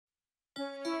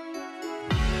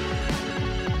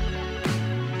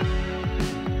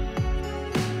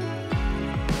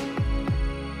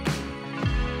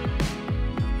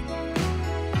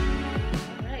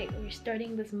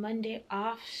starting this Monday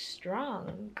off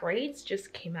strong. Grades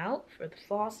just came out for the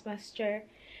fall semester.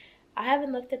 I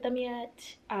haven't looked at them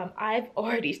yet. I've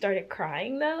already started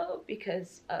crying though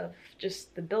because of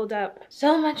just the buildup.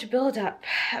 So much buildup,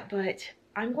 but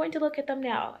I'm going to look at them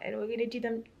now and we're gonna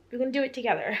do it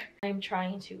together. I'm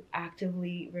trying to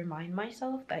actively remind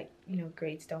myself that, you know,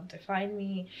 grades don't define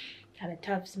me. Had a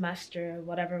tough semester,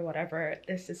 whatever.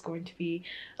 This is going to be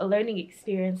a learning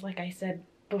experience, like I said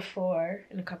before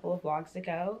in a couple of vlogs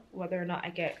ago. Whether or not I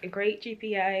get a great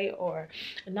GPA or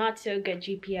a not so good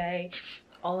GPA,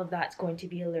 all of that's going to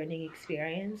be a learning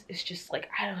experience. It's just like,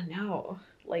 I don't know,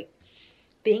 like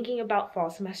thinking about fall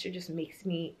semester just makes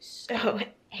me so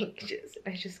anxious.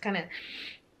 It just kind of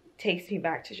takes me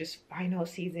back to just final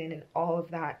season and all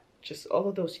of that, just all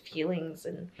of those feelings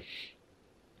and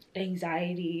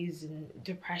anxieties and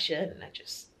depression. And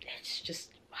it's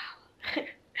just wow.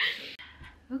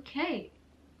 Okay,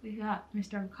 we got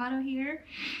Mr. Avocado here,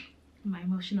 my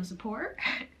emotional support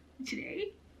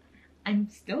today. I'm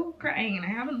still crying and I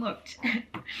haven't looked.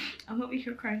 I'm over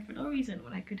here crying for no reason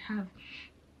when I could have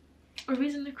a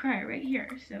reason to cry right here.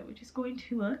 So we're just going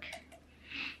to look.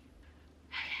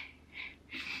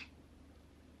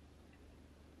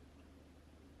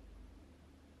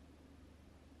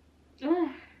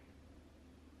 Oh.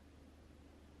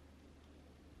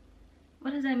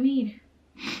 What does that mean?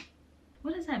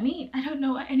 What does that mean? I don't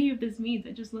know what any of this means.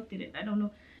 I just looked at it. I don't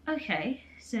know. Okay,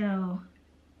 so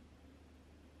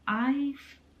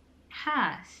I've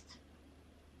passed.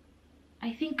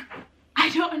 I think I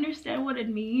don't understand what it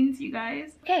means, you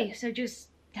guys. Okay, so just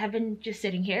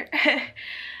sitting here.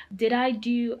 Did I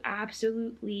do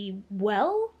absolutely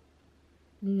well?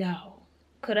 No.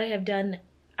 Could I have done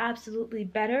absolutely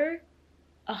better?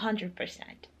 100%.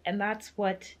 And that's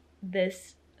what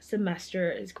this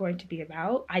semester is going to be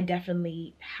about. I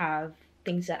definitely have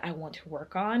things that I want to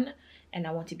work on and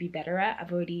I want to be better at.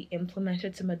 I've already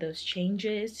implemented some of those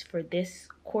changes for this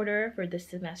quarter, for this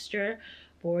semester.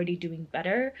 We're already doing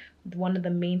better. One of the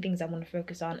main things I want to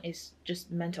focus on is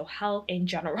just mental health in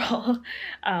general,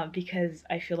 because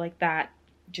I feel like that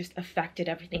just affected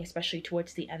everything, especially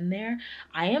towards the end there.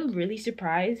 I am really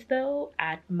surprised though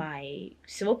at my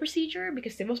civil procedure,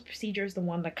 because civil procedure is the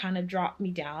one that kind of dropped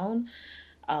me down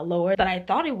lower than I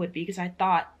thought it would be, because I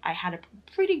thought I had a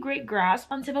pretty great grasp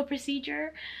on civil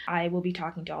procedure. I will be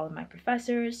talking to all of my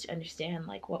professors to understand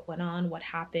like what went on, what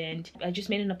happened. I just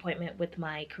made an appointment with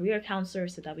my career counselor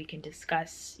so that we can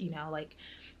discuss, you know, like,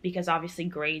 because obviously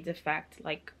grades affect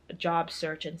like a job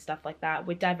search and stuff like that.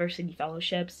 With diversity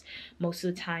fellowships, most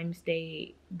of the times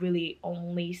they really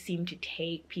only seem to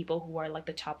take people who are like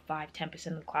the top 5-10%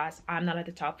 of the class. I'm not at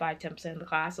the top 5-10% of the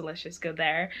class, so let's just go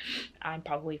there. I'm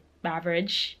probably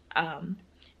average,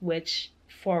 which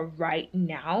for right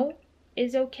now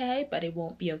is okay, but it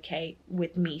won't be okay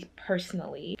with me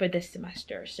personally for this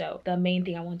semester. So the main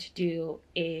thing I want to do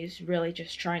is really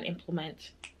just try and implement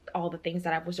all the things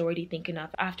that I was already thinking of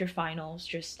after finals.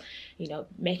 Just, you know,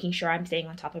 making sure I'm staying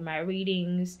on top of my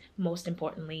readings. Most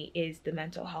importantly is the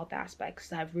mental health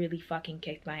aspects. I've really fucking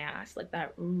kicked my ass. Like,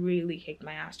 that really kicked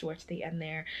my ass towards the end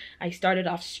there. I started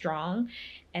off strong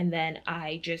and then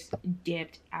I just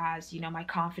dipped as, you know, my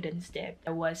confidence dipped.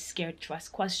 I was scared to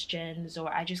ask questions,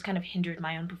 or I just kind of hindered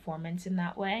my own performance in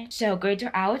that way. So grades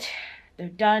are out. They're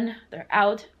done. They're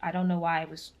out. I don't know why I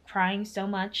was crying so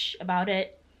much about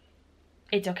it.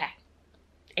 It's okay.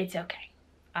 It's okay.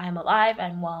 I'm alive,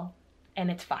 I'm well,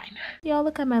 and it's fine. Y'all,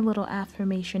 look at my little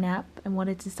affirmation app and what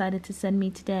it decided to send me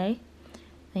today.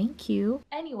 Thank you.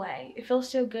 Anyway, it feels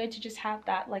so good to just have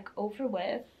that like over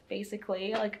with,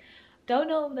 basically. Like, don't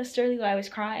know necessarily why I was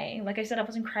crying. Like I said, I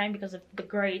wasn't crying because of the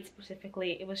grades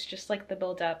specifically. It was just like the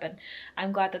build up, and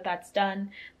I'm glad that that's done.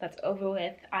 That's over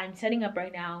with. I'm setting up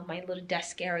right now my little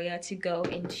desk area to go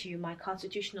into my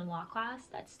constitutional law class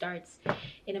that starts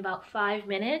in about 5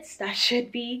 minutes. That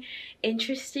should be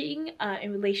interesting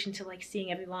in relation to like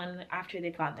seeing everyone after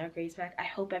they've gotten their grades back. I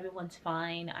hope everyone's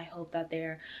fine. I hope that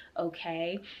they're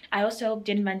okay. I also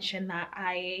didn't mention that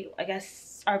I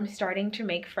guess I'm starting to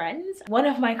make friends. One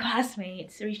of my classmates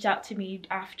reached out to me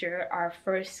after our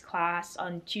first class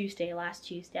on last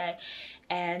Tuesday,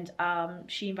 and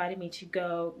she invited me to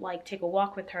go like take a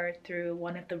walk with her through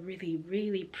one of the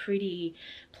really pretty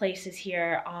places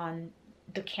here on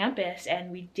the campus,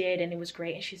 and we did, and it was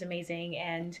great, and she's amazing.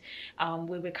 And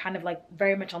we were kind of like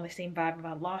very much on the same vibe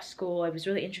about law school. It was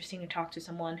really interesting to talk to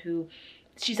someone who,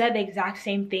 she said the exact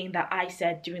same thing that I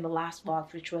said during the last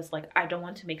vlog, which was like, I don't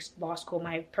want to make law school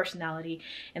my personality,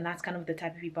 and that's kind of the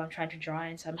type of people I'm trying to draw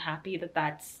in. So I'm happy that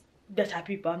that's the type of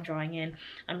people I'm drawing in.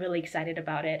 I'm really excited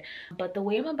about it. But the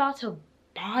way I'm about to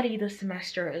body the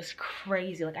semester is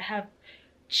crazy. Like, I have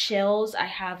chills. I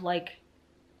have like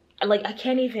I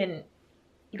can't even,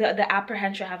 the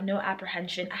apprehension. I have no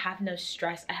apprehension. I have no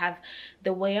stress. I have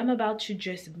the way I'm about to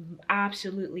just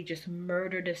absolutely just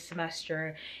murder this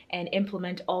semester and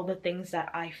implement all the things that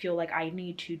I feel like I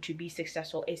need to be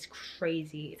successful is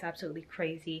crazy. It's absolutely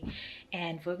crazy,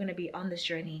 and we're gonna be on this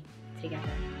journey together.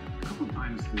 A couple of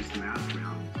times this last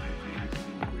round, I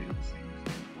accidentally graded the same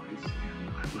exam twice,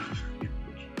 and I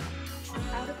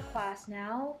was out of class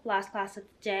now, last class of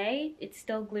the day. It's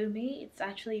still gloomy. It's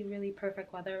actually really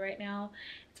perfect weather right now.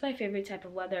 It's my favorite type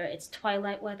of weather. It's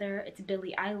twilight weather, it's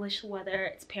Billie Eilish weather,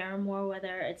 it's Paramore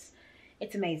weather.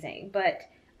 It's amazing. But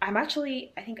I'm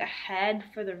actually, I think, ahead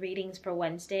for the readings for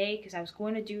Wednesday, because I was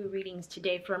going to do readings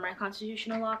today for my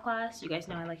constitutional law class. You guys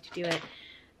know I like to do it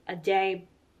a day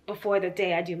before the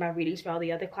day I do my readings for all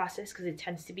the other classes, because it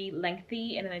tends to be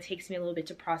lengthy and then it takes me a little bit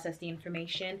to process the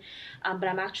information. But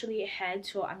I'm actually ahead,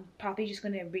 so I'm probably just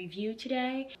going to review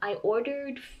today. I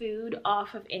ordered food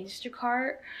off of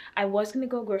Instacart. I was going to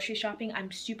go grocery shopping.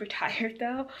 I'm super tired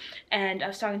though, and I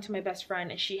was talking to my best friend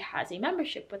and she has a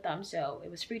membership with them, so it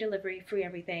was free delivery, free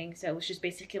everything. So it was just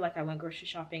basically like I went grocery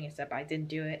shopping, except I didn't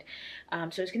do it.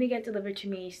 So it's going to get delivered to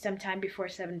me sometime before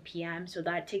 7 p.m. so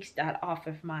that takes that off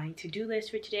of my to-do list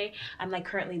for today. I'm like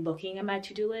currently looking at my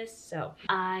to-do list. So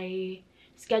I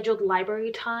scheduled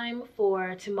library time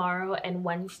for tomorrow and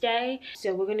Wednesday,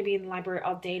 so we're going to be in the library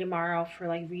all day tomorrow for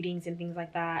like readings and things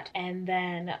like that. And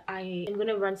then I am going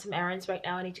to run some errands right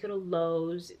now. I need to go to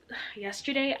Lowe's.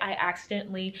 Yesterday I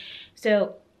accidentally,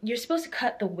 so you're supposed to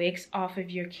cut the wicks off of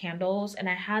your candles, and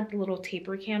I had the little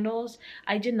taper candles.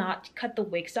 I did not cut the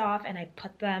wicks off and I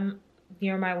put them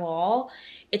near my wall.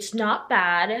 It's not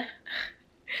bad.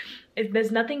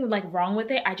 There's nothing like wrong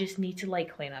with it. I just need to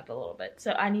like clean up a little bit.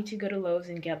 So I need to go to Lowe's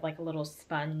and get like a little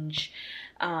sponge,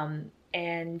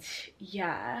 and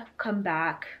yeah, come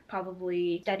back,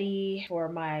 probably study for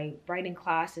my writing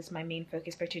class. Is my main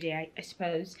focus for today, I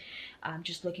suppose.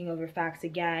 Just looking over facts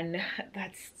again.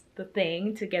 That's the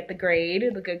thing to get the grade,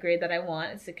 the good grade that I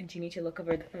want, is to continue to look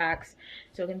over the facts.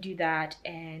 So I'm gonna do that.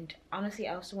 And honestly,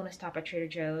 I also want to stop at Trader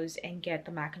Joe's and get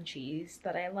the mac and cheese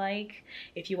that I like.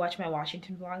 If you watch my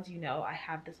Washington vlogs, you know I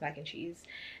have this mac and cheese.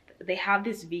 They have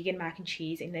this vegan mac and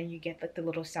cheese, and then you get like the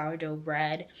little sourdough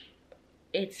bread.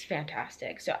 It's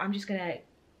fantastic. So I'm just gonna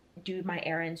do my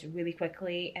errands really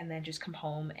quickly and then just come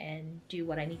home and do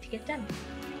what I need to get done.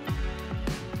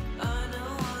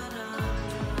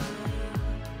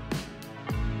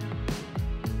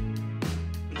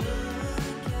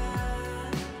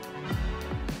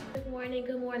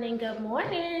 Good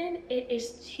morning. It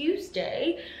is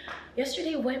Tuesday.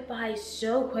 Yesterday went by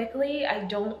so quickly, I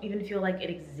don't even feel like it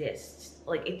exists.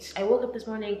 Like I woke up this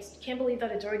morning, can't believe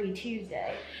that it's already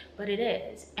Tuesday, but it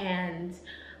is. And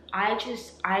I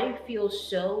feel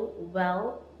so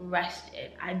well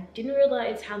rested. I didn't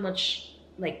realize how much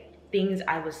like things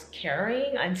I was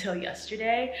carrying until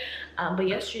yesterday. But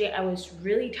yesterday I was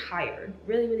really tired,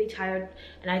 really tired.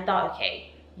 And I thought,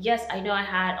 okay, yes, I know I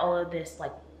had all of this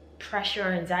like pressure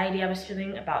or anxiety I was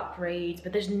feeling about grades,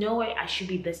 but there's no way I should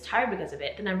be this tired because of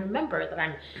it. Then I remember that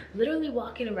I'm literally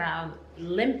walking around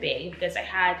limping because I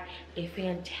had a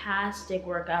fantastic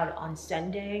workout on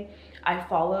Sunday. I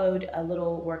followed a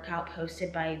little workout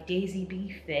posted by Daisy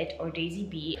B Fit, or Daisy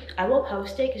B. I will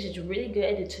post it because it's really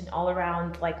good. It's an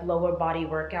all-around like lower body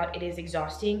workout. It is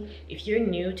exhausting. If you're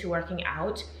new to working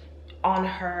out, on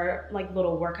her like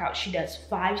little workout, she does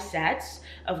 5 sets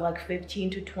of like 15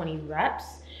 to 20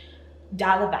 reps.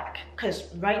 Dial it back,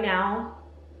 because right now,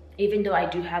 even though I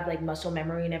do have like muscle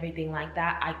memory and everything like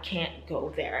that, I can't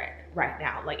go there right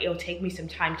now. Like it'll take me some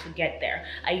time to get there.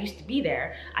 I used to be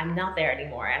there. I'm not there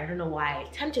anymore. I don't know why I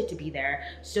attempted to be there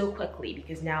so quickly,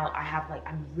 because now I have like,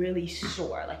 I'm really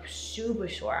sore, like super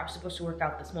sore. I was supposed to work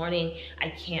out this morning. I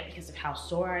can't because of how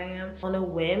sore I am. On a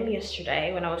whim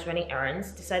yesterday when I was running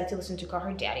errands, decided to listen to Call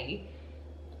Her Daddy.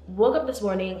 Woke up this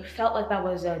morning, felt like that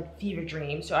was a fever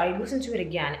dream, so I listened to it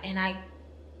again, and I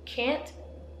can't.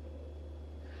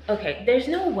 Okay, there's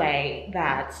no way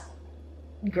that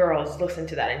girls listen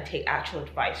to that and take actual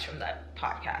advice from that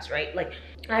podcast, right? Like,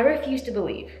 I refuse to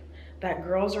believe that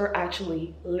girls are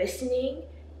actually listening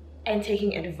and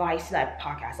taking advice to that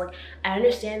podcast. Like, I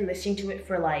understand listening to it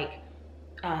for like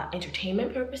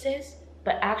entertainment purposes,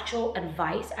 but actual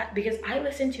advice, because I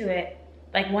listened to it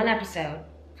like one episode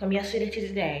from yesterday to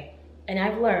today, and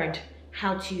I've learned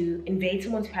how to invade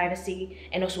someone's privacy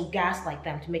and also gaslight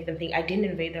them to make them think I didn't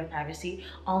invade their privacy,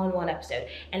 all in one episode.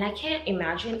 And I can't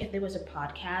imagine if there was a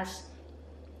podcast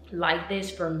like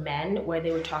this for men where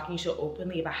they were talking so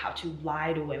openly about how to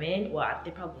lie to women. Well,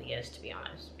 there probably is, to be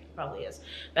honest. There probably is.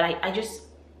 But I just,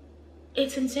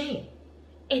 it's insane.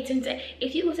 It's insane.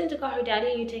 If you listen to Call Her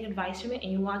Daddy and you take advice from it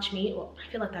and you watch me, well, I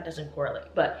feel like that doesn't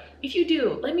correlate. But if you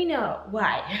do, let me know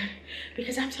why.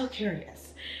 Because I'm so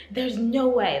curious. There's no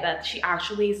way that she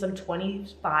actually, some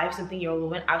 25-something-year-old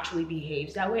woman actually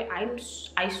behaves that way.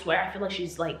 I swear, I feel like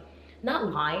she's like,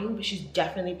 not lying, but she's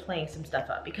definitely playing some stuff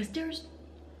up because there's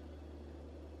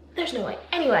no way.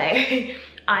 Anyway,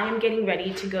 I am getting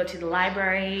ready to go to the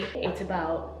library. It's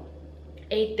about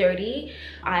 8:30.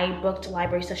 I booked a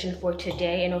library session for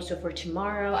today and also for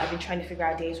tomorrow. I've been trying to figure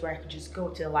out days where I could just go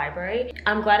to the library.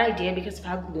 I'm glad I did because of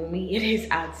how gloomy it is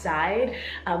outside.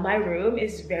 My room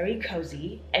is very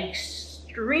cozy,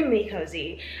 extremely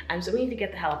cozy. So we need to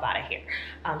get the hell up out of here.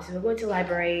 So we're going to the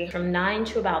library from 9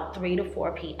 to about 3 to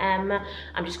 4 p.m.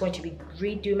 I'm just going to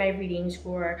redo my readings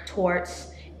for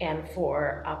torts and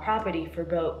for property for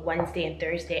both Wednesday and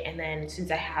Thursday. And then since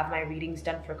I have my readings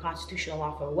done for constitutional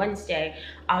law for Wednesday,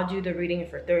 I'll do the reading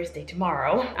for Thursday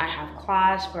tomorrow. I have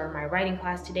class for my writing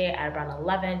class today at around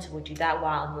 11, so we'll do that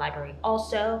while in the library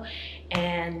also.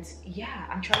 And yeah,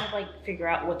 I'm trying to like figure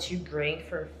out what to bring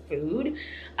for food.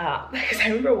 Because I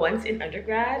remember once in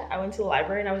undergrad, I went to the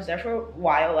library and I was there for a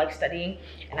while like studying,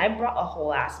 and I brought a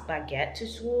whole ass baguette to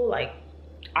school. Like,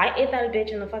 I ate that bitch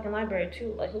in the fucking library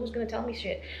too. Like, who was gonna tell me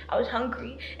shit? I was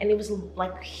hungry and it was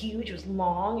like huge, it was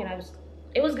long, and it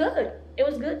was good. It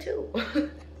was good too.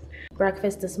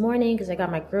 Breakfast this morning because I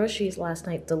got my groceries last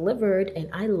night delivered, and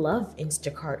I love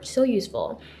Instacart, so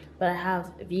useful. But I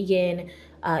have vegan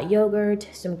yogurt,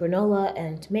 some granola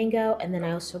and mango, and then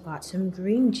I also got some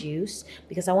green juice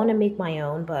because I want to make my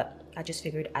own, but I just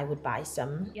figured I would buy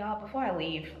some. Y'all, before I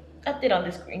leave, update on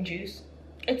this green juice.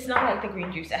 It's not like the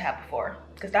green juice I had before,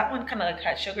 because that one kind of like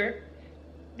had sugar.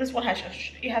 This one has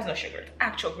no sugar. It's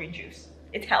actual green juice.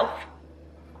 It's health.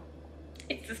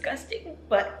 It's disgusting,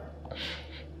 but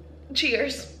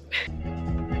cheers.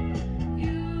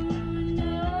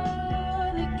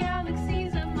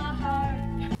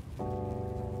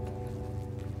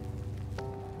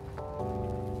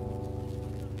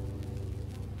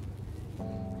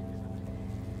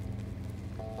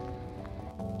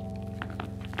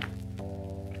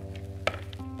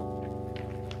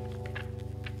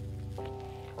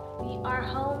 Are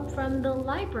home from the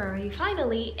library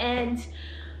finally, and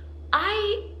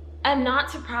I am not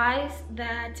surprised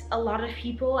that a lot of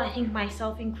people, I think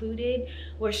myself included,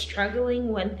 were struggling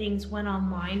when things went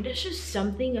online. There's just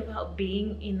something about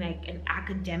being in like an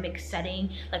academic setting,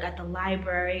 like at the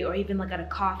library or even like at a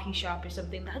coffee shop or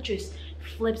something, that just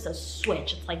flips a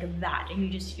switch. It's like that, and you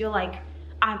just feel like,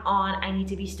 I'm on, I need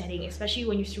to be studying, especially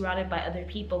when you're surrounded by other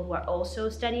people who are also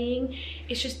studying.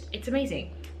 It's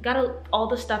amazing. Got all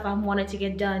the stuff I wanted to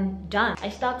get done. I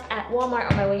stopped at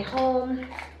Walmart on my way home.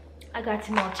 I got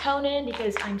some melatonin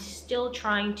because I'm still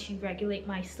trying to regulate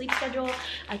my sleep schedule.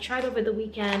 I tried over the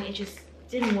weekend, it just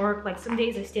didn't work. Like some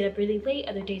days I stayed up really late,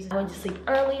 other days I went to sleep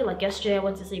early. Like yesterday I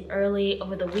went to sleep early.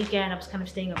 Over the weekend I was kind of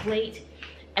staying up late.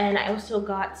 And I also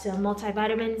got some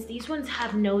multivitamins. These ones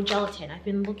have no gelatin. I've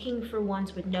been looking for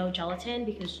ones with no gelatin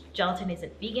because gelatin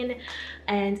isn't vegan,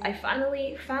 and I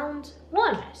finally found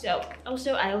one. So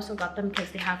I also got them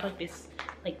because they have like this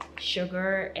like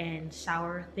sugar and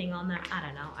sour thing on them. I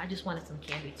don't know, I just wanted some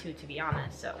candy too, to be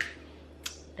honest. So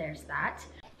there's that.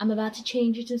 I'm about to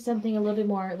change it to something a little bit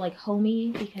more like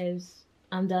homey because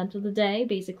I'm done for the day,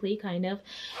 basically, kind of.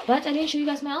 But I didn't show you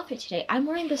guys my outfit today. I'm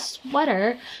wearing this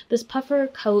sweater, this puffer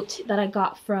coat that I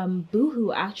got from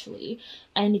Boohoo, actually.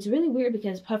 And it's really weird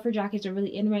because puffer jackets are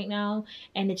really in right now.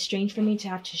 And it's strange for me to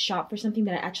have to shop for something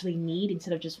that I actually need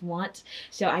instead of just want.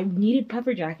 So I needed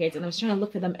puffer jackets, and I was trying to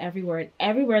look for them everywhere. And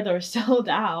everywhere they were sold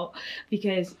out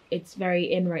because it's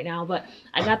very in right now. But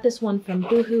I got this one from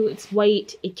Boohoo. It's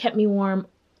white. It kept me warm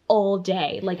all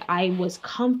day. Like, I was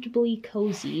comfortably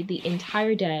cozy the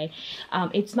entire day.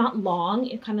 It's not long.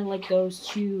 It kind of like goes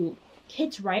to,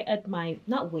 hits right at my,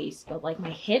 not waist, but like my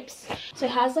hips. So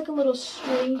it has like a little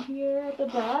string here at the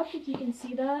back, if you can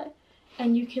see that.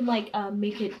 And you can like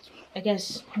make it, I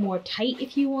guess, more tight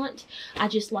if you want. I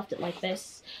just left it like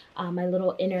this. My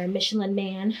little inner Michelin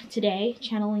man today,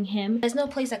 channeling him. There's no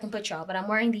place I can put y'all, but I'm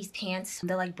wearing these pants.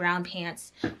 They're like brown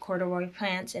pants, corduroy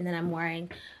pants, and then I'm wearing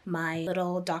my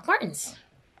little Doc Martens.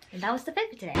 And that was the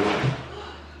fit for today.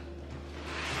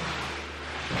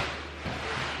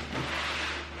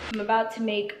 I'm about to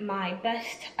make my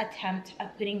best attempt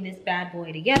at putting this bad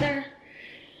boy together.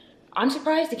 I'm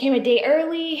surprised it came a day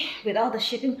early with all the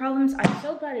shipping problems. I'm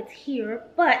so glad it's here,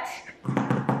 but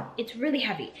it's really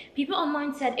heavy. People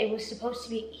online said it was supposed to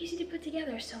be easy to put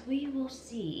together, so we will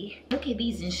see. Look at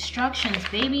these instructions,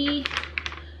 baby.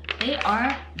 They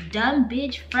are dumb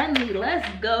bitch friendly.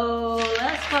 Let's go.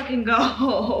 Let's fucking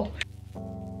go.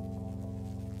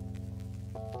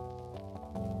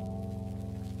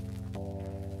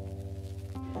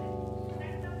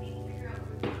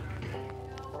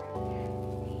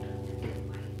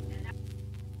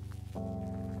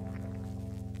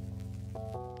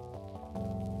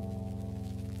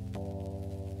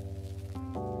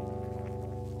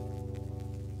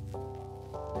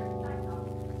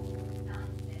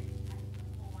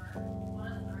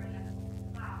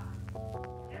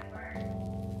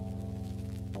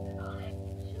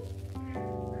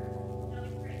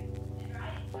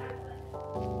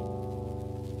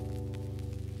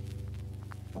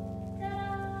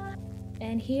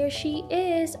 And here she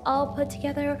is, all put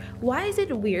together. Why is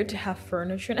it weird to have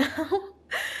furniture now?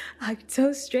 Like,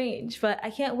 so strange, but I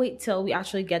can't wait till we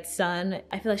actually get sun.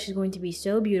 I feel like she's going to be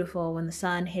so beautiful when the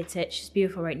sun hits it. She's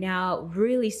beautiful right now,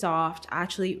 really soft. I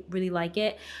actually really like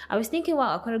it. I was thinking, well,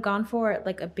 I could have gone for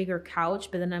like a bigger couch,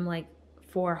 but then I'm like,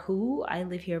 for who? I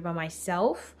live here by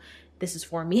myself. This is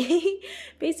for me,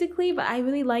 basically, but I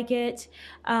really like it.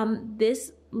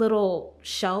 This little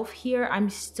shelf here, I'm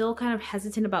still kind of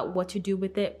hesitant about what to do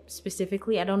with it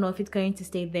specifically. I don't know if it's going to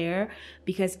stay there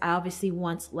because I obviously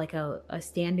want like a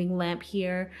standing lamp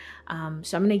here.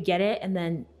 So I'm gonna get it and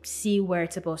then see where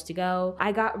it's supposed to go.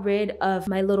 I got rid of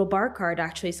my little bar card.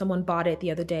 Actually, someone bought it the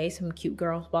other day. Some cute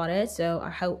girls bought it, so I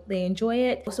hope they enjoy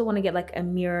it. I also want to get like a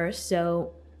mirror,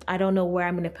 so I don't know where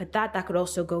I'm gonna put that. That could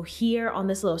also go here on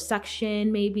this little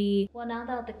section, maybe. Well, now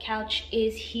that the couch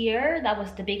is here, that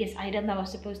was the biggest item that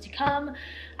was supposed to come.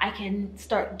 I can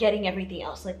start getting everything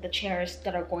else, like the chairs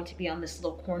that are going to be on this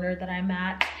little corner that I'm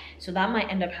at. So that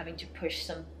might end up having to push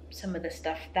some of the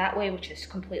stuff that way, which is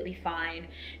completely fine.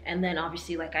 And then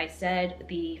obviously, like I said,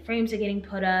 the frames are getting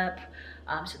put up.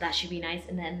 So that should be nice.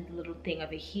 And then the little thing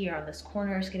over here on this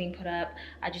corner is getting put up.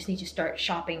 I just need to start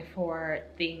shopping for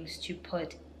things to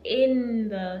put in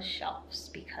the shelves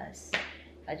because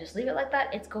if I just leave it like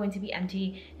that, it's going to be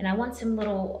empty. And I want some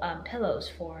little pillows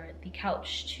for the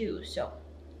couch too. So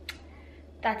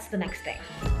that's the next thing.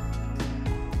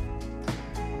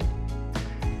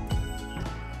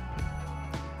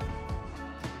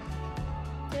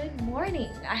 Good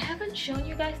morning. I haven't shown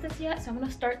you guys this yet, so I'm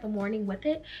gonna start the morning with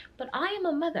it. But I am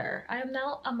a mother. I am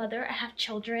now a mother. I have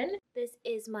children. This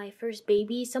is my first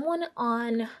baby. Someone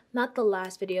on, not the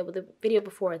last video, but the video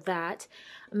before that,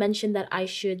 mentioned that I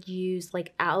should use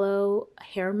like aloe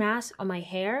hair mask on my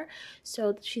hair.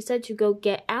 So she said to go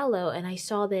get aloe, and I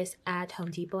saw this at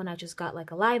Home Depot, and I just got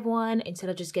like a live one instead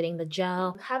of just getting the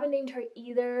gel. Haven't named her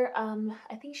either.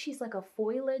 I think she's like a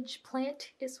foliage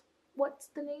plant is what's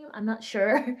the name? I'm not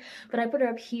sure, but I put her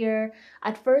up here.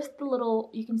 At first, the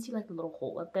little, you can see like the little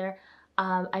hole up there.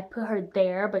 I put her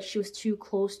there, but she was too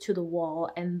close to the wall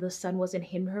and the sun wasn't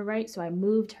hitting her right. So I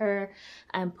moved her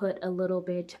and put a little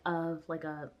bit of like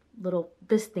a little,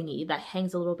 this thingy that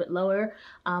hangs a little bit lower.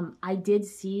 I did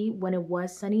see when it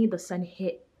was sunny, the sun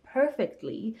hit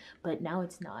perfectly, but now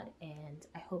it's not. And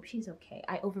I hope she's okay.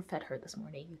 I overfed her this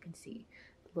morning. You can see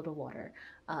the little water.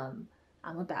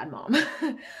 I'm a bad mom,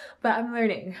 but I'm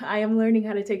learning. I am learning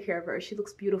how to take care of her. She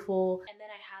looks beautiful. And then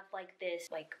I have like this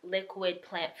like liquid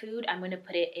plant food. I'm gonna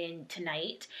put it in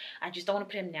tonight. I just don't want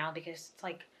to put them now because it's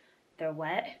like they're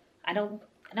wet. I don't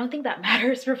think that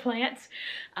matters for plants,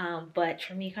 but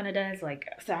for me kind of does. Like,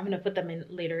 so I'm gonna put them in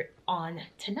later on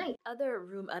tonight. Other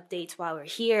room updates while we're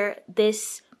here.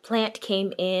 This plant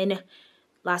came in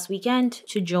last weekend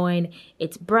to join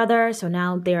its brother, so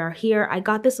now they are here. I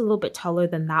got this a little bit taller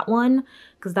than that one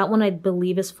because that one I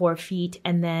believe is 4 feet,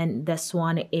 and then this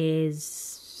one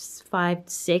is 5,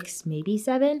 6, maybe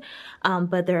 7,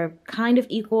 but they're kind of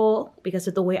equal because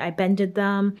of the way I bended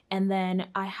them. And then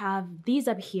I have these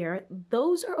up here.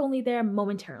 Those are only there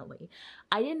momentarily.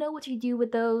 I didn't know what to do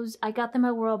with those. I got them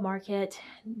at World Market.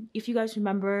 If you guys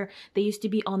remember, they used to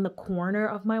be on the corner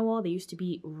of my wall. They used to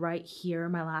be right here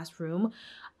in my last room.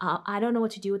 I don't know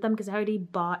what to do with them because I already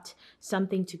bought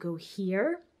something to go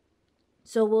here.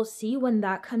 So we'll see when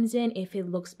that comes in if it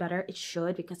looks better. It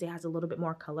should, because it has a little bit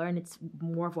more color and it's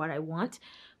more of what I want.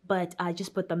 But I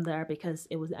just put them there because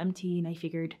it was empty and I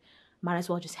figured might as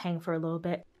well just hang for a little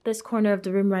bit. This corner of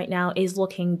the room right now is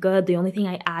looking good. The only thing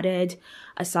I added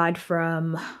aside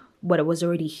from what it was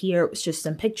already here was just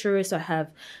some pictures. So I have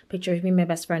pictures of me and my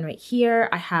best friend right here.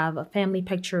 I have a family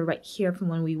picture right here from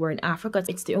when we were in Africa.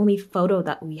 It's the only photo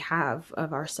that we have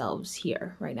of ourselves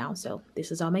here right now. So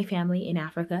this is all my family in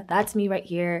Africa. That's me right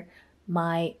here.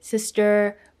 My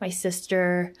sister,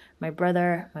 my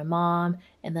brother, my mom,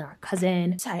 and then our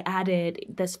cousin. So I added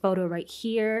this photo right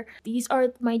here. These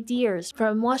are my deers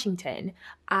from Washington.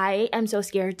 I am so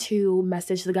scared to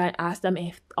message the guy and ask them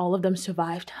if all of them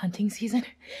survived hunting season.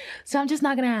 So I'm just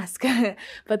not gonna ask.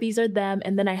 But these are them.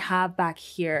 And then I have back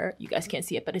here, you guys can't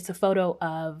see it, but it's a photo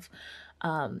of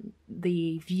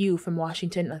the view from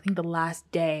Washington. I think the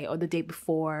last day or the day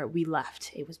before we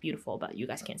left. It was beautiful, but you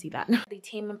guys can't see that. The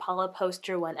Tame Impala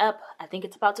poster went up. I think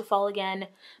it's about to fall again,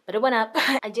 but it went up.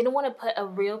 I didn't want to put a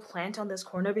real plant on this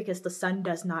corner because the sun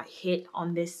does not hit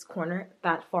on this corner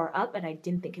that far up, and I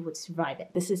didn't think it would survive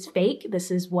it. This is fake.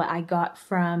 This is what I got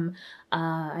from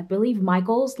I believe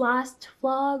Michael's last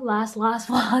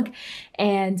vlog,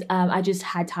 and I just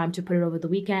had time to put it over the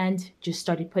weekend. Just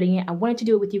started putting it. I wanted to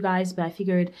do it with you guys, but I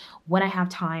figured when I have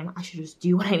time, I should just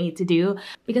do what I need to do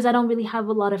because I don't really have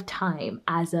a lot of time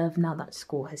as of now that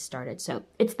school has started. So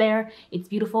it's there, it's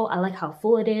beautiful. I like how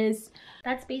full it is.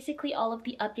 That's basically all of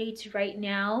the updates right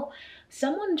now.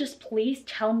 Someone just please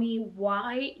tell me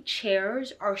why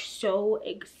chairs are so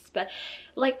expensive.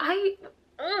 Like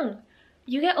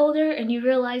you get older and you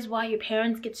realize why your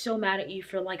parents get so mad at you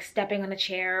for like stepping on a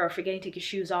chair or forgetting to take your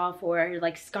shoes off or you're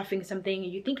like scuffing something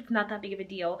and you think it's not that big of a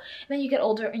deal. And then you get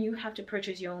older and you have to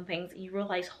purchase your own things and you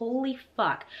realize, holy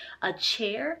fuck, a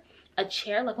chair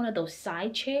like one of those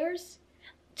side chairs,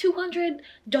 $200,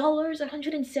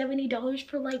 $170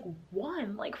 for like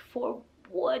one, like for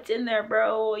what's in there,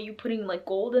 bro? Are you putting like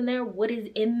gold in there? What is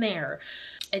in there?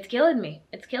 It's killing me.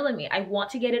 It's killing me. I want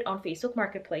to get it on Facebook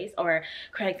Marketplace or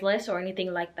Craigslist or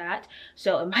anything like that.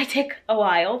 So it might take a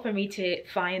while for me to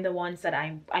find the ones that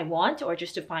I want or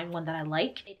just to find one that I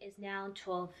like. It is now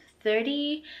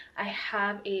 12:30. I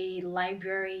have a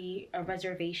library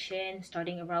reservation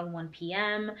starting around 1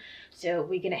 p.m. So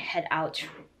we're gonna head out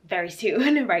very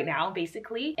soon right now,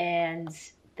 basically. And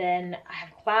then I have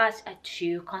class at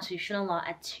 2, constitutional law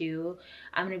at 2.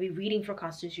 I'm going to be reading for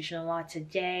constitutional law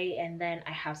today, and then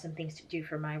I have some things to do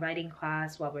for my writing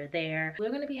class while we're there. We're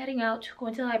going to be heading out,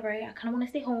 going to the library. I kind of want to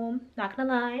stay home, not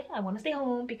gonna lie. I want to stay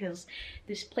home because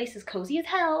this place is cozy as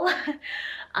hell.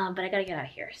 But I gotta get out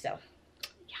of here, so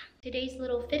yeah. Today's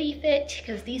little fitty fit,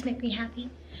 because these make me happy.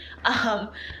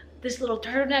 This little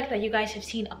turtleneck that you guys have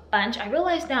seen a bunch. I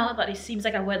realize now that it seems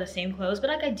like I wear the same clothes, but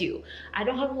like I do. I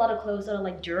don't have a lot of clothes that are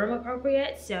like Durham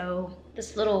appropriate, so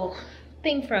this little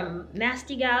thing from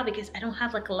Nasty Gal, because I don't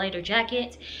have like a lighter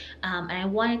jacket, and I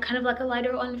wanted kind of like a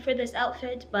lighter one for this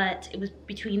outfit, but it was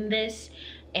between this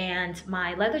and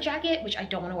my leather jacket, which I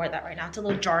don't want to wear that right now. It's a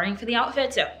little jarring for the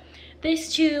outfit, so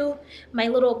these two, my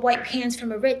little white pants from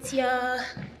Aritzia,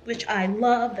 which I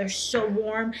love, they're so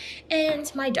warm,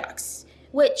 and my ducks,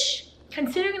 which,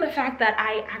 considering the fact that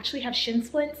I actually have shin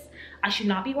splints, I should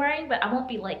not be wearing, but I won't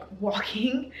be like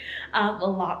walking a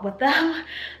lot with them.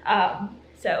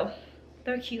 So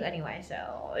they're cute anyway,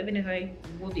 so even if I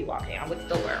would be walking, I would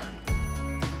still wear them.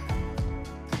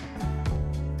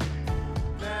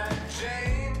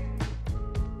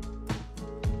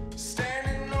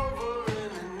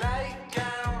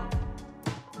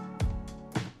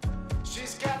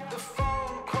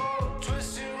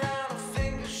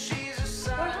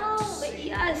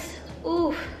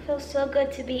 Ooh, feels so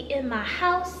good to be in my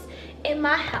house.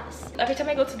 Every time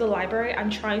I go to the library, I'm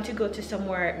trying to go to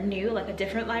somewhere new, like a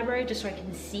different library, just so I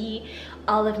can see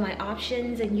all of my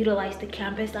options and utilize the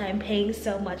campus I am paying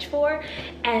so much for.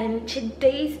 And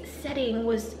today's setting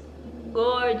was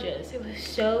gorgeous. It was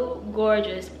so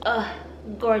gorgeous.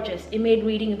 Gorgeous. It made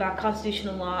reading about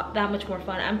constitutional law that much more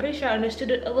fun. I'm pretty sure I understood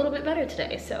it a little bit better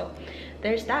today, so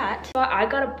there's that. But I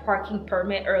got a parking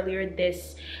permit earlier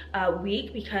this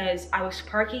week because I was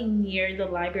parking near the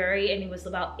library and it was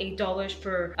about $8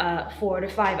 for 4 to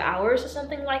 5 hours or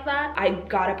something like that. I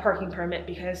got a parking permit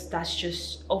because that's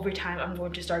just, over time I'm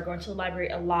going to start going to the library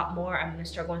a lot more. I'm going to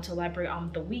start going to the library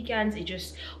on the weekends. It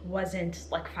just wasn't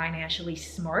like financially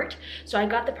smart, so I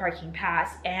got the parking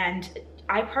pass, and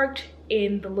I parked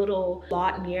in the little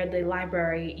lot near the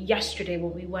library yesterday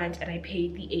when we went, and I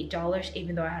paid the $8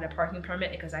 even though I had a parking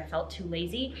permit because I felt too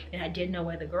lazy and I didn't know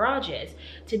where the garage is.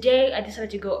 Today I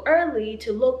decided to go early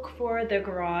to look for the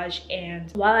garage,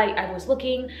 and while I was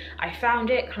looking, I found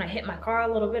it. Kind of hit my car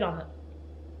a little bit on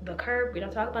the curb, we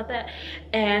don't talk about that,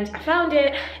 and I found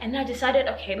it, and I decided,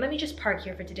 okay, let me just park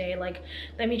here for today. Like,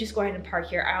 let me just go ahead and park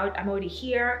here. I'm already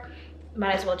here,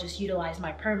 might as well just utilize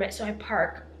my permit. So I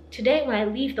park. Today, when I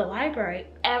leave the library,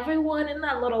 everyone in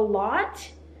that little lot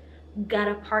got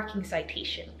a parking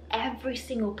citation. Every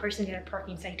single person got a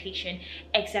parking citation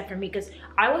except for me, because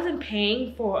I wasn't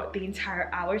paying for the entire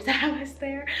hours that I was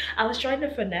there. I was trying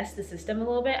to finesse the system a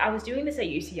little bit. I was doing this at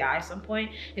UCI at some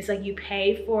point. It's like you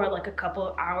pay for like a couple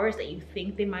of hours that you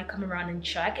think they might come around and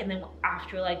check, and then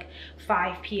after like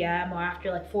 5 p.m. or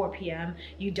after like 4 p.m.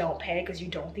 you don't pay because you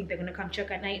don't think they're gonna come check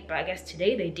at night. But I guess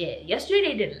today they did.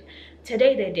 Yesterday they didn't.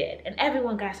 Today they did, and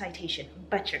everyone got a citation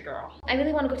but your girl. I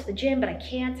really want to go to the gym, but I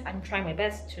can't. I'm trying my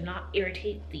best to not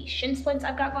irritate the shin splints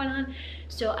I've got going on.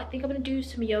 So I think I'm gonna do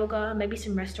some yoga, maybe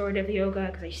some restorative yoga,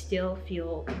 because I still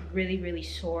feel really, really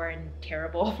sore and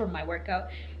terrible from my workout.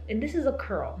 And this is a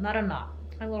curl, not a knot.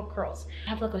 my little curls. I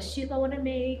have like a soup I want to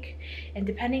make, and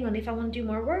depending on if I want to do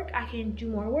more work, I can do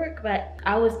more work. But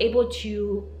I was able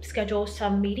to schedule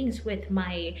some meetings with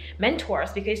my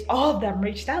mentors because all of them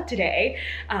reached out today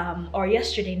or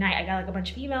yesterday night. I got like a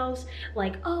bunch of emails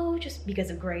like, oh, just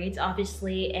because of grades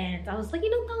obviously, and I was like,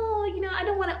 no, I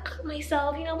don't want to cut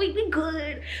myself, we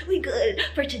good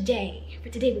for today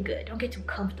we good. Don't get too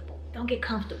comfortable. Don't get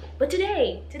comfortable. But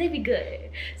today we good.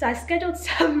 So I scheduled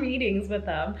some meetings with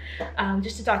them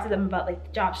just to talk to them about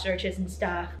like job searches and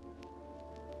stuff.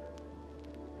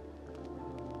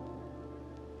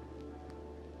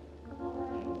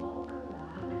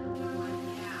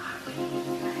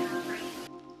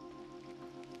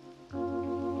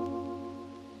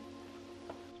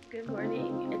 Good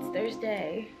morning. It's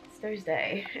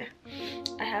Thursday.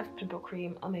 I have pimple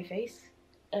cream on my face.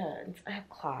 And I have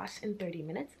class in 30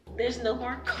 minutes. There's no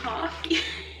more coffee.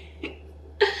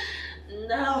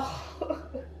 No.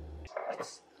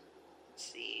 Let's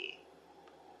see.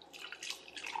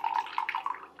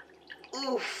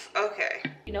 Oof, okay.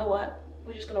 You know what?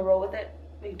 We're just gonna roll with it.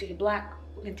 We can take it black.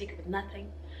 We're gonna take it with nothing.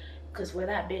 Cause we're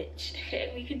that bitch.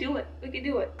 We can do it.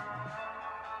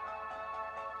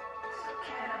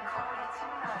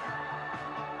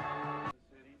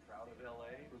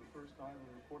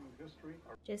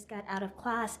 Just got out of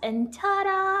class and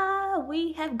ta-da!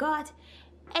 We have got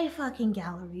a fucking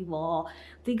gallery wall.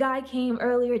 The guy came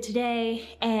earlier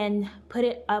today and put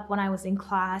it up when I was in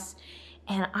class,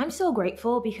 and I'm so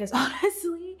grateful because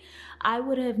honestly, I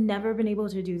would have never been able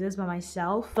to do this by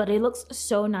myself, but it looks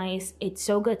so nice. It's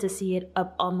so good to see it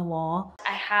up on the wall.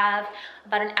 I have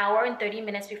about an hour and 30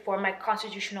 minutes before my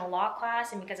constitutional law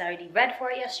class, and because I already read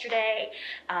for it yesterday,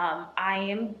 I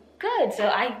am good. So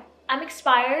I'm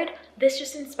inspired. This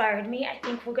just inspired me. I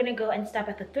think we're gonna go and stop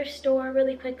at the thrift store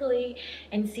really quickly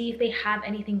and see if they have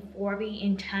anything for me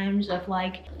in terms of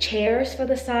like chairs for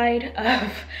the side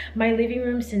of my living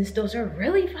room, since those are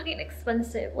really fucking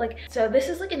expensive. Like, so this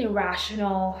is like an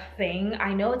irrational thing.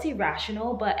 I know it's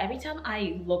irrational, but every time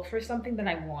I look for something that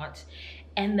I want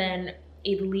and then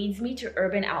it leads me to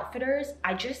Urban Outfitters,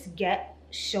 I just get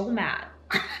so mad.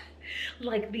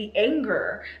 Like the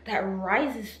anger that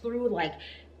rises through like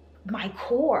my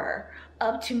core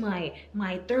up to my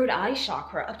third eye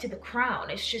chakra, up to the crown.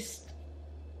 It's just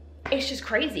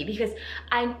crazy because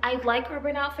I like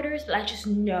Urban Outfitters, but I just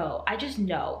know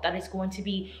that it's going to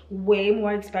be way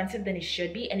more expensive than it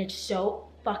should be, and it's so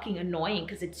fucking annoying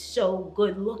because it's so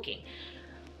good looking.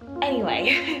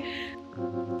 Anyway.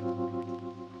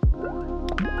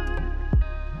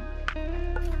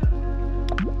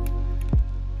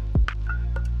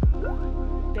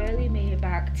 Barely made it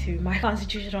back to my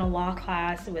constitutional law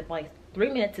class with like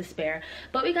 3 minutes to spare,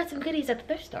 but we got some goodies at the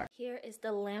thrift store. Here is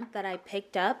the lamp that I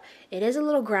picked up. It is a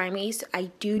little grimy, so I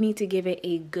do need to give it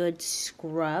a good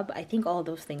scrub. I think all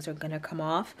those things are gonna come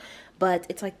off, but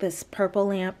it's like this purple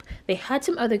lamp. They had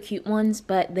some other cute ones,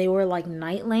 but they were like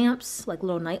night lamps, like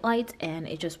little night lights, and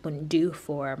it just wouldn't do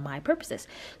for my purposes.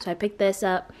 So I picked this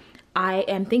up. I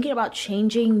am thinking about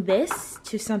changing this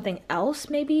to something else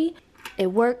maybe. It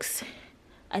works.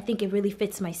 I think it really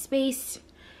fits my space.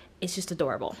 It's just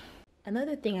adorable.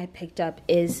 Another thing I picked up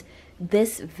is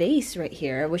this vase right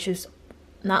here, which is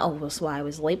not almost why I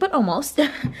was late, but almost.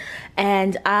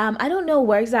 And I don't know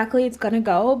where exactly it's gonna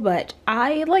go, but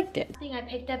I liked it. The thing I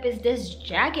picked up is this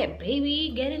jacket,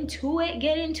 baby. Get into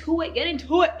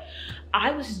it.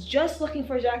 I was just looking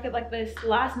for a jacket like this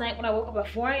last night when I woke up at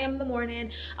 4 a.m. in the morning.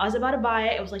 I was about to buy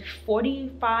it. It was like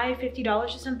 $45, $50 or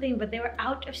something, but they were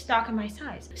out of stock in my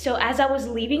size. So as I was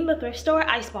leaving the thrift store,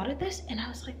 I spotted this and I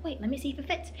was like, wait, let me see if it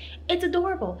fits. It's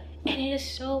adorable and it is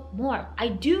so warm. I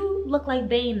do look like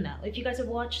Bane though. If you guys have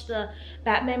watched the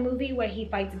Batman movie where he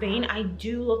fights Bane, I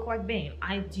do look like Bane.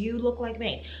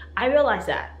 I realize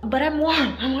that, but I'm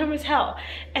warm as hell.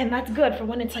 And that's good for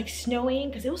when it's like snowing,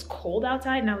 because it was cold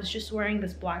outside and I was just wearing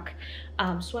this black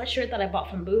sweatshirt that I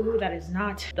bought from Boohoo that is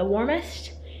not the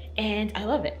warmest, and I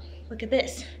love it. Look at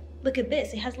this.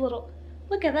 It has a little,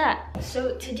 look at that.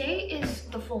 So today is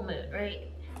the full moon, right?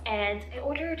 And I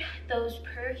ordered those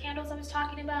prayer candles I was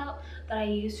talking about that I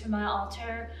used for my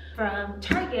altar from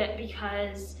Target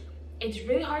because it's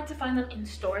really hard to find them in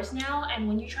stores now, and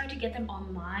when you try to get them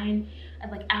online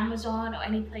at like Amazon or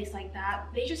any place like that,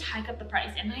 they just hike up the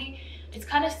price. And it's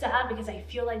kind of sad because I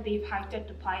feel like they've hiked up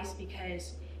the price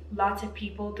because lots of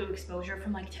people through exposure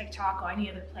from like TikTok or any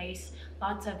other place,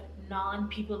 lots of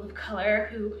non-people of color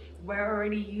who were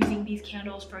already using these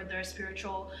candles for their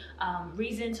spiritual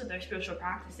reasons or their spiritual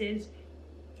practices,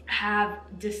 have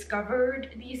discovered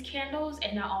these candles,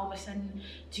 and now all of a sudden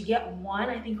to get one,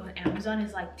 I think on Amazon,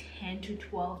 is like $10 to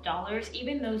 $12.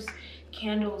 Even those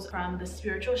candles from the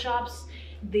spiritual shops,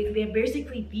 they're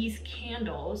basically these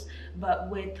candles but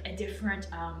with a different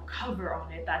cover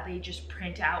on it that they just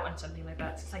print out and something like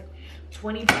that. So it's like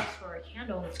 20 bucks for a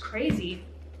candle. It's crazy.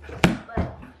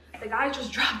 But the guy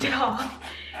just dropped it off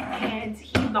and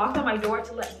he knocked on my door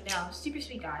to let me know. Super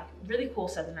sweet guy, really cool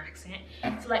southern accent,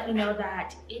 to let me know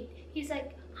that he's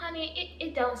like, honey,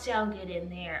 it don't sound good in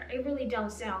there. It really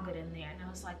don't sound good in there. And I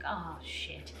was like, oh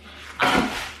shit.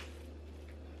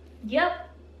 Yep.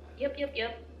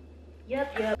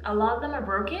 A lot of them are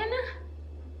broken.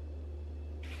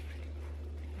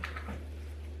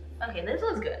 Okay, this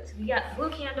looks good. So we got blue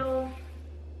candle.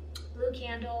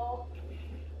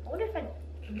 I wonder if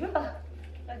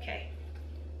okay.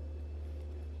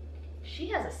 She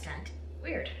has a scent.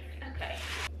 Weird. Okay.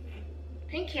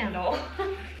 Pink candle.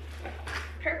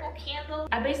 Purple candle.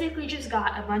 I basically just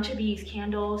got a bunch of these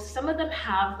candles. Some of them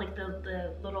have like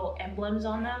the little emblems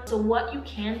on them. So what you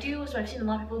can do, so I've seen a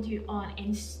lot of people do on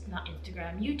not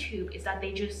Instagram, YouTube, is that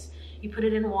you put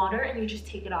it in water and you just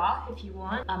take it off if you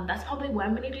want. That's probably what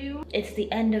I'm gonna do. It's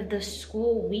the end of the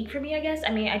school week for me, I guess.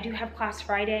 I mean, I do have class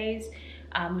Fridays,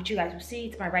 which you guys will see.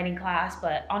 It's my writing class,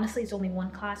 but honestly it's only one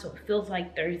class, so it feels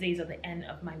like Thursdays are the end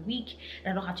of my week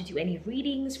and I don't have to do any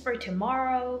readings for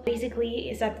tomorrow, basically,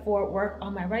 except for work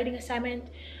on my writing assignment,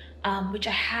 which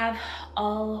I have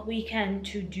all weekend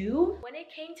to do. When it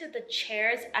came to the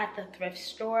chairs at the thrift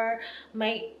store,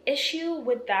 my issue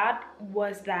with that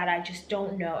was that I just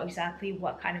don't know exactly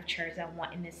what kind of chairs I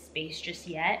want in this space just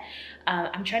yet.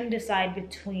 I'm trying to decide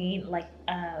between like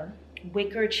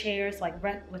wicker chairs, like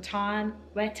rattan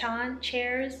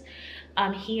chairs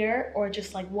here, or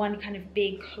just like one kind of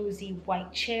big cozy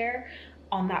white chair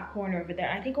on that corner over there.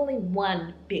 I think only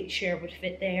one big chair would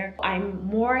fit there. I'm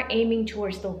more aiming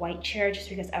towards the white chair just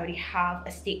because I already have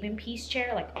a statement piece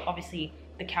chair. Like obviously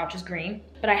the couch is green,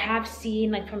 but I have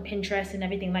seen like from Pinterest and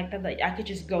everything like that, I could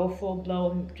just go full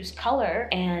blown just color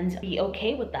and be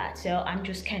okay with that. So I'm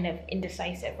just kind of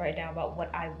indecisive right now about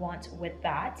what I want with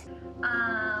that.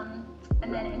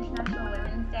 And then International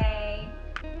Women's Day,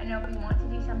 I know we want to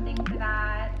do something for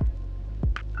that.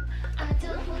 I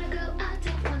don't wanna go, I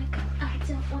don't wanna go, I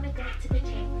don't wanna go to the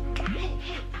gym. Hey,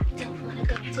 I don't wanna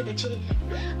go to the gym.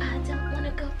 I don't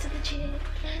wanna go to the gym.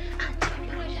 I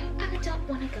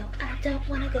don't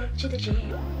wanna go to the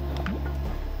gym.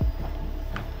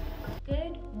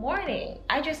 Good morning.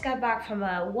 I just got back from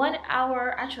a 1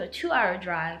 hour, actually a 2 hour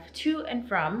drive to and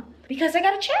from, because I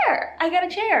got a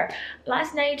chair.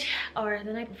 Last night, or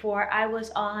the night before, I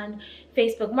was on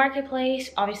Facebook Marketplace.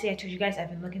 Obviously, I told you guys I've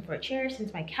been looking for a chair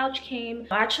since my couch came.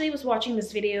 I actually was watching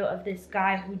this video of this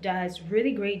guy who does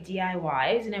really great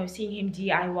DIYs, and I was seeing him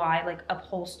DIY, like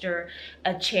upholster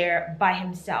a chair by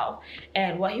himself.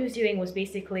 And what he was doing was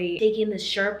basically taking the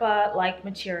Sherpa-like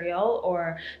material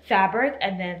or fabric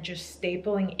and then just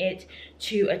stapling it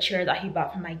to a chair that he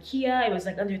bought from IKEA. It was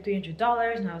like under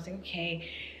 $300, and I was like, okay,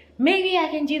 maybe I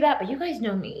can do that. But you guys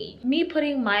know me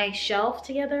putting my shelf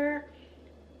together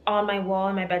on my wall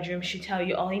in my bedroom should tell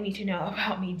you all you need to know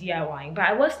about me DIYing. But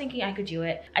I was thinking I could do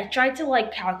it. I tried to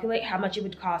like calculate how much it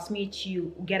would cost me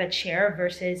to get a chair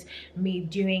versus me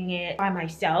doing it by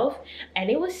myself, and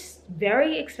it was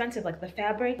very expensive. Like the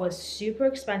fabric was super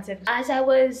expensive. As I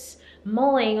was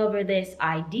mulling over this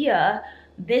idea,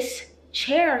 this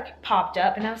chair popped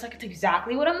up and I was like, it's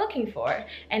exactly what I'm looking for,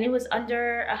 and it was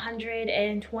under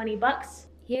 120 bucks.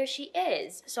 Here she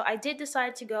is. So I did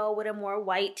decide to go with a more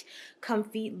white,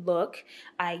 comfy look.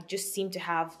 I just seem to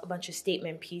have a bunch of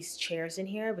statement piece chairs in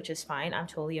here, which is fine. I'm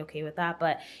totally okay with that.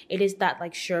 But it is that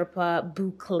like Sherpa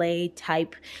boucle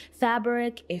type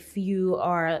fabric. If you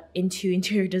are into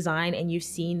interior design and you've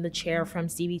seen the chair from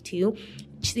CB2,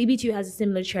 CB2 has a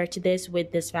similar chair to this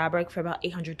with this fabric for about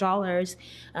 $800.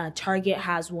 Target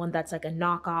has one that's like a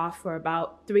knockoff for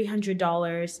about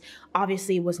 $300.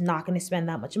 Obviously was not going to spend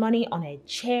that much money on a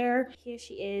chair. Here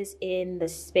she is in the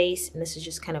space, and this is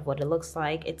just kind of what it looks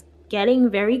like. It's getting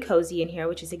very cozy in here,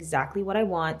 which is exactly what I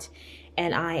want,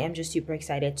 and I am just super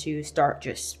excited to start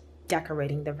just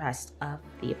decorating the rest of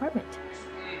the apartment.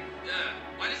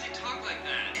 Why does he talk like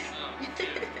that?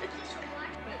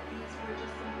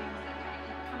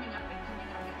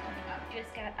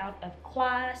 Just got out of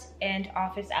class and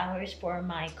office hours for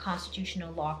my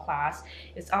constitutional law class.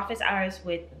 It's office hours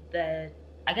with the,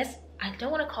 I guess, I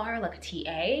don't want to call her like a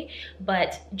TA,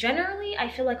 but generally I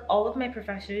feel like all of my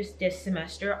professors this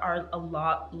semester are a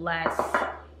lot less,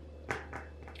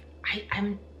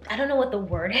 I don't know what the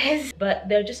word is, but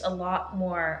they're just a lot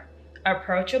more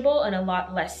approachable and a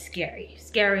lot less scary.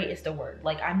 Scary is the word.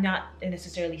 Like, I'm not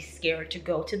necessarily scared to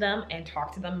go to them and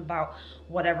talk to them about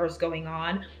whatever's going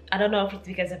on. I don't know if it's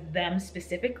because of them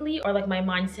specifically or like my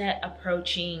mindset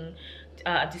approaching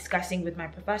discussing with my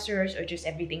professors or just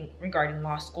everything regarding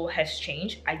law school has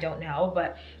changed. I don't know,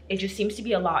 but it just seems to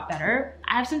be a lot better.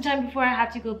 I have some time before I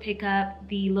have to go pick up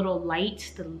the little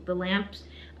light, the lamps.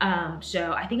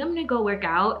 So I think I'm gonna go work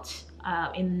out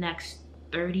in the next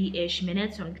 30-ish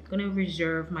minutes. So I'm gonna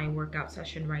reserve my workout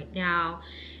session right now.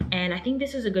 And I think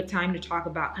this is a good time to talk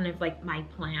about kind of like my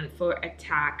plan for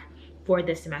attack for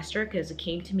this semester because it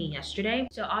came to me yesterday.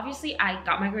 So obviously I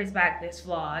got my grades back this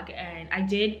vlog and I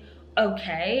did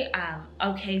okay.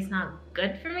 Okay is not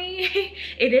good for me.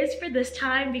 It is for this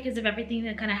time because of everything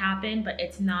that kind of happened, but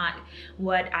it's not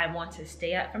what I want to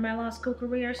stay at for my law school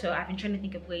career. So I've been trying to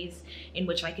think of ways in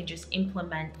which I can just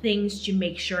implement things to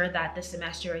make sure that the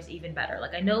semester is even better.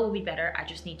 Like, I know it will be better, I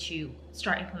just need to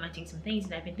start implementing some things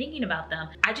and I've been thinking about them.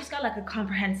 I just got like a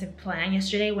comprehensive plan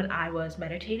yesterday when I was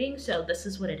meditating, so this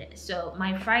is what it is. So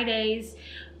my Fridays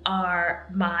are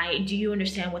my do you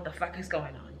understand what the fuck is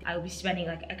going on? I will be spending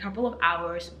like a couple of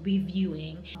hours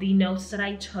reviewing the notes that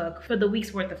I took for the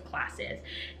week's worth of classes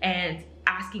and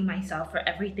asking myself for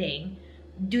everything,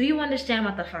 do you understand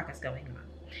what the fuck is going on?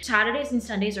 Saturdays and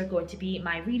Sundays are going to be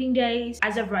my reading days.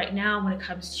 As of right now, when it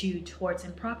comes to torts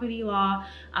and property law,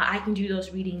 I can do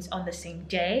those readings on the same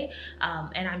day.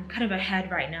 And I'm kind of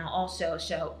ahead right now also,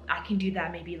 so I can do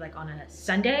that maybe like on a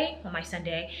Sunday, on my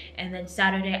Sunday, and then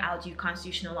Saturday I'll do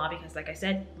constitutional law because like I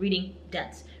said, reading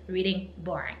dense, reading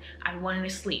boring. I wanted to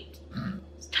sleep.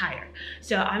 It's tired.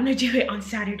 So I'm gonna do it on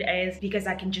Saturdays because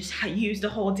I can just use the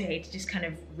whole day to just kind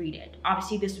of read it.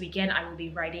 Obviously this weekend I will be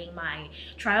writing my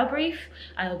trial brief.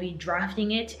 I will be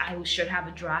drafting it. I should have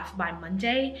a draft by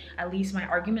Monday. At least my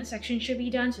argument section should be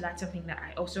done. So that's something that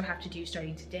I also have to do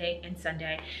starting today and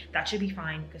Sunday. That should be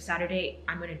fine because Saturday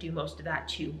I'm gonna do most of that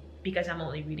too because I'm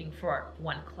only reading for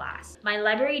one class. My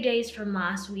library days from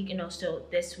last week and also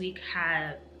this week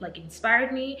have like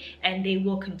inspired me and they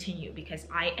will continue because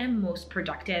I am most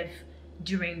productive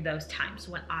during those times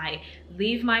when I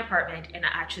leave my apartment and I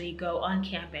actually go on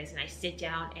campus and I sit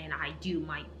down and I do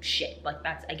my shit. Like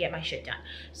I get my shit done.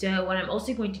 So what I'm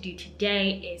also going to do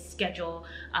today is schedule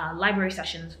library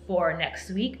sessions for next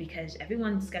week because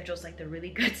everyone schedules like the really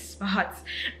good spots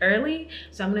early.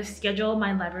 So I'm gonna schedule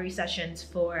my library sessions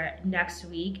for next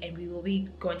week and we will be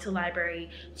going to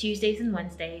library Tuesdays and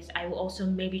Wednesdays. I will also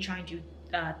maybe try and do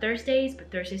Thursdays, but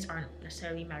Thursdays aren't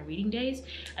necessarily my reading days.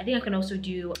 I think I can also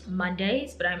do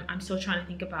Mondays, but I'm still trying to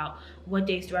think about what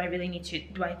days do I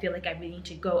feel like I really need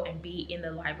to go and be in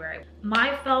the library.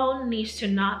 My phone needs to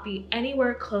not be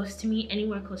anywhere close to me,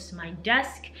 anywhere close to my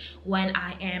desk when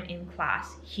I am in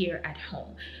class here at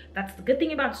home. That's the good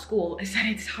thing about school is that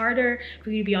it's harder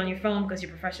for you to be on your phone because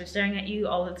your professor's staring at you,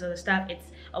 all this other stuff. It's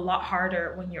a lot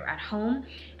harder when you're at home.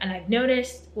 And I've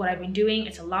noticed what I've been doing,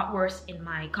 it's a lot worse in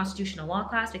my constitutional law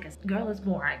class because girl is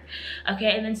boring.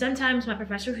 Okay, and then sometimes my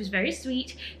professor, who's very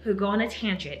sweet, who'll go on a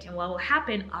tangent, and what will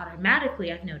happen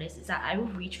automatically, I've noticed, is that I will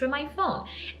reach for my phone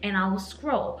and I will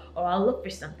scroll or I'll look for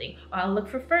something or I'll look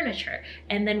for furniture.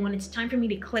 And then when it's time for me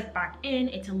to click back in,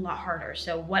 it's a lot harder.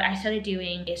 So what I started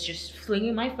doing is just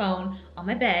flinging my phone on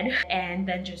my bed and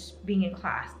then just being in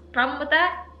class. Problem with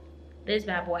that? This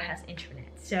bad boy has internet.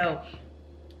 So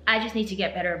I just need to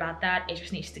get better about that. It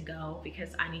just needs to go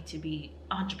because I need to be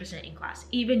 100% in class,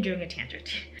 even during a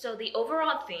tangent. So the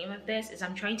overall theme of this is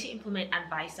I'm trying to implement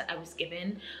advice that I was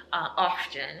given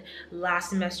often last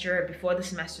semester, before the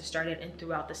semester started, and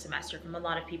throughout the semester from a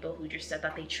lot of people who just said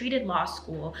that they treated law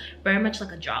school very much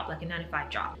like a job, like a 9-to-5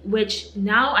 job, which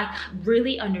now I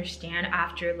really understand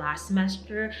after last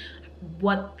semester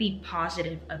what the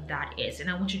positive of that is, and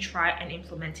I want to try and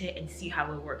implement it and see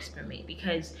how it works for me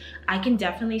because I can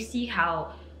definitely see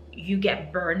how you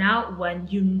get burnout when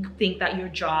you think that your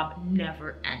job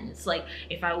never ends. Like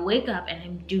if I wake up and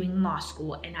I'm doing law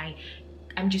school and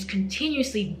I'm just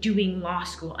continuously doing law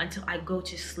school until I go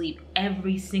to sleep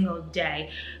every single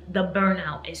day, the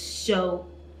burnout is so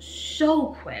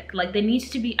quick. Like there needs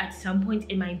to be at some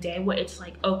point in my day where it's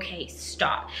like, okay,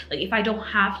 stop. Like if I don't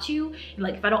have to,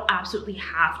 like if I don't absolutely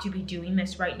have to be doing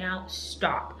this right now,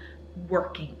 stop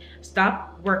working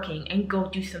and go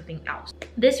do something else.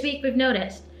 This week we've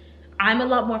noticed I'm a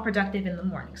lot more productive in the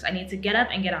mornings. I need to get up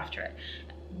and get after it.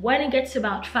 When it gets to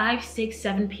about 5, 6,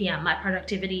 7 p.m. my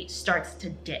productivity starts to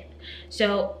dip.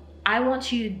 So I want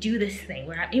to do this thing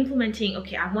where I'm implementing,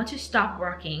 okay, I want to stop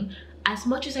working as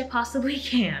much as I possibly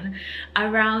can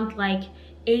around like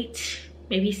 8,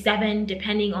 maybe 7,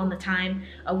 depending on the time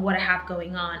of what I have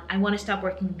going on. I want to stop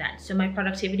working then. So my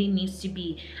productivity needs to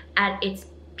be at its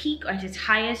peak or at its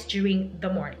highest during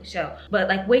the morning. So, but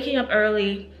like waking up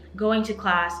early, going to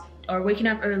class, or waking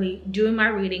up early, doing my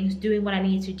readings, doing what I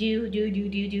need to do,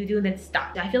 and then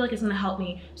stop. I feel like it's gonna help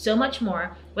me so much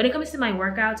more. When it comes to my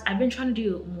workouts, I've been trying to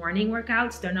do morning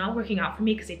workouts. They're not working out for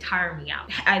me because they tire me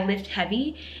out. I lift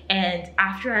heavy, and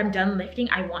after I'm done lifting,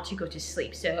 I want to go to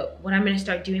sleep. So what I'm gonna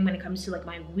start doing when it comes to like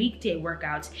my weekday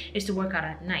workouts is to work out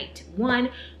at night. One,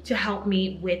 to help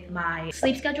me with my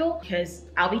sleep schedule, because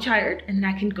I'll be tired and then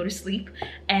I can go to sleep.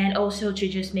 And also to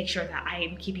just make sure that I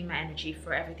am keeping my energy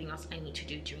for everything else I need to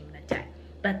do during the day.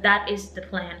 But that is the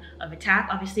plan of attack.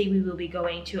 Obviously, we will be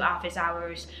going to office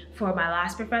hours for my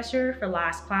last professor, for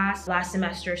last class, last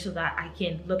semester, so that I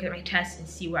can look at my tests and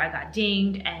see where I got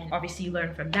dinged and obviously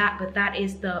learn from that. But that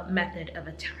is the method of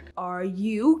attack. Are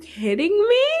you kidding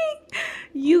me?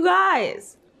 You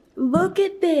guys, look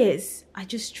at this. I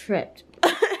just tripped.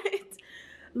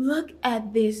 Look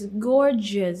at this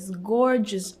gorgeous,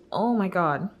 gorgeous, oh my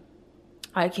God.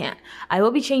 I can't. I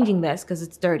will be changing this because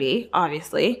it's dirty,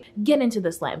 obviously. Get into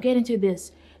this lamp. Get into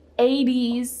this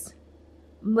 80s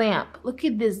lamp. Look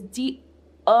at this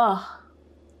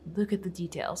look at the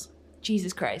details.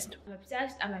 Jesus Christ. I'm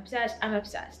obsessed, I'm obsessed, I'm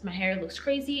obsessed. My hair looks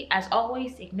crazy, as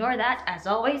always. Ignore that, as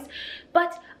always.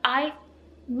 But I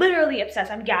literally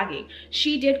obsessed. I'm gagging.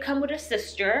 She did come with a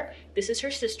sister. This is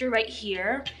her sister right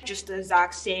here. Just the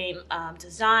exact same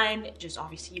design, just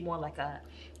obviously more like a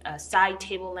side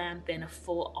table lamp than a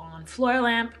full-on floor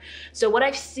lamp. So what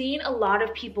I've seen a lot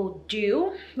of people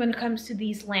do when it comes to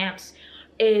these lamps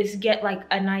is get like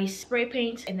a nice spray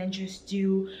paint and then just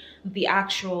do the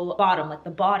actual bottom, like the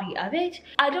body of it.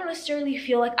 I don't necessarily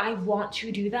feel like I want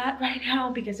to do that right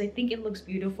now because I think it looks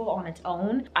beautiful on its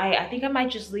own. I think I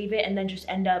might just leave it and then just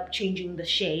end up changing the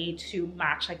shade to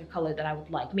match like a color that I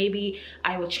would like. Maybe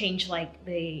I would change like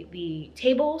the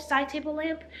side table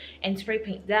lamp and spray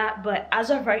paint that. But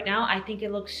as of right now, I think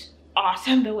it looks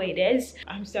awesome the way it is.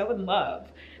 I'm so in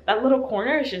love. That little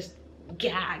corner is just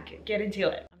gag. Get into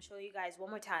it. I'm showing you guys one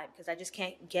more time because I just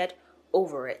can't get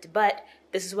over it. But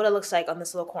this is what it looks like on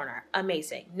this little corner.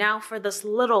 Amazing. Now for this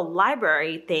little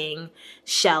library thing,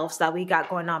 shelves that we got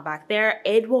going on back there,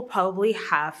 it will probably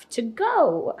have to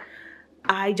go.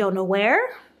 I don't know where.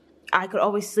 I could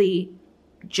obviously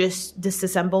just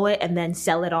disassemble it and then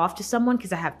sell it off to someone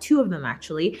because I have 2 of them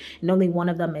actually, and only one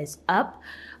of them is up.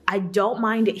 I don't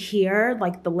mind it here,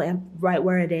 like the lamp right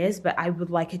where it is, but I would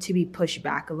like it to be pushed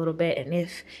back a little bit. And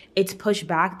if it's pushed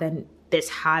back, then this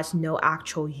has no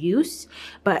actual use.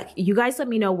 But you guys let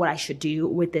me know what I should do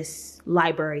with this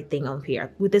library thing over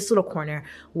here. With this little corner,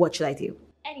 what should I do?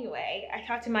 Anyway, I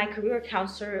talked to my career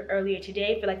counselor earlier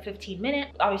today for like 15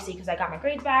 minutes, obviously because I got my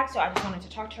grades back, so I just wanted to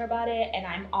talk to her about it, and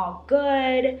I'm all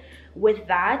good with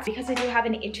that. Because I do have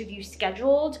an interview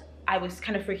scheduled, I was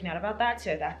kind of freaking out about that,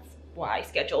 so that's why I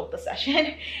scheduled the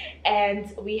session.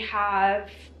 And we have,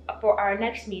 for our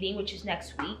next meeting, which is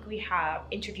next week, we have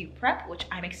interview prep, which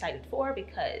I'm excited for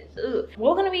because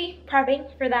we're gonna be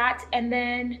prepping for that. And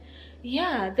then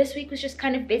yeah, this week was just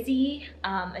kind of busy.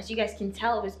 As you guys can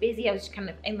tell, it was busy. I was kind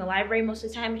of in the library most of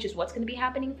the time, which is what's gonna be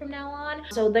happening from now on.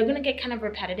 So they're gonna get kind of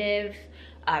repetitive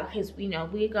because we're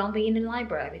gonna be in the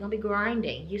library, we're gonna be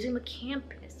grinding, using the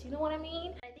campus, you know what I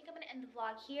mean? I think I'm gonna end the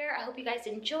vlog here. I hope you guys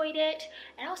enjoyed it,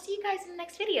 and I'll see you guys in the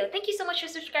next video. Thank you so much for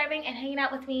subscribing and hanging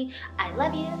out with me. I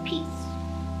love you. Peace.